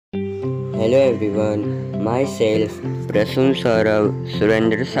Hello everyone, myself Prasun Saurav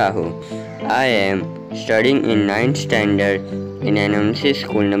Surendra Sahu. I am studying in 9th standard in NMC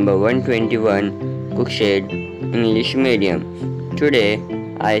School number 121, Kukshed, English Medium. Today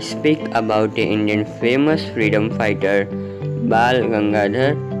I speak about the Indian famous freedom fighter Bal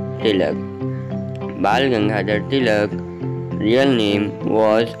Gangadhar Tilak. Bal Gangadhar Tilak real name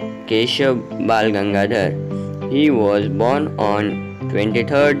was Keshav Bal Gangadhar. He was born on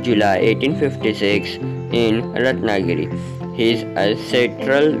 23rd July 1856 in Ratnagiri. His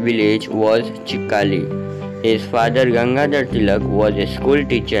ancestral village was Chikali. His father Gangadhar Tilak was a school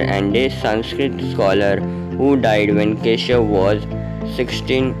teacher and a Sanskrit scholar who died when Keshav was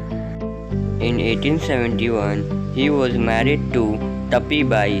 16. In 1871, he was married to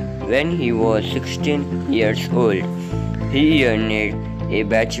Tapibai when he was 16 years old. He earned a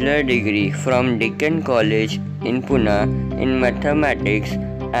bachelor degree from Deccan College in Pune in mathematics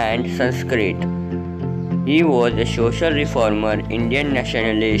and Sanskrit. He was a social reformer, Indian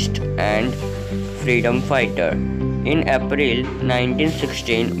nationalist and freedom fighter. In April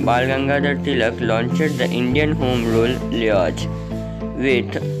 1916, Bal Gangadhar Tilak launched the Indian Home Rule Laws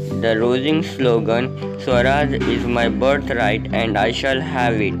with the rousing slogan, "Swaraj is my birthright and I shall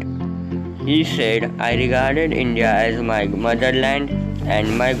have it." He said, "I regarded India as my motherland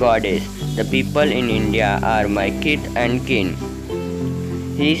and my goddess. The people in India are my kith and kin."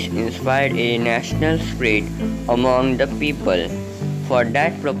 He inspired a national spirit among the people. For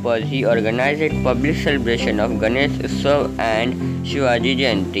that purpose, he organized a public celebration of Ganesh Utsav and Shivaji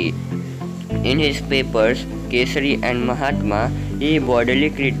Jayanti. In his papers, Kesari and Mahatma, he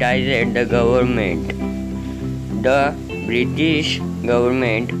boldly criticized the government. The British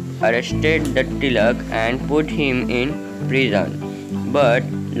government arrested the Tilak and put him in prison. But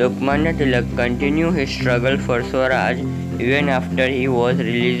Lokmanya Tilak continued his struggle for Swaraj even after he was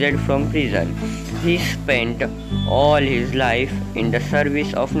released from prison. He spent all his life in the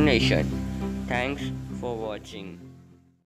service of nation. Thanks for watching.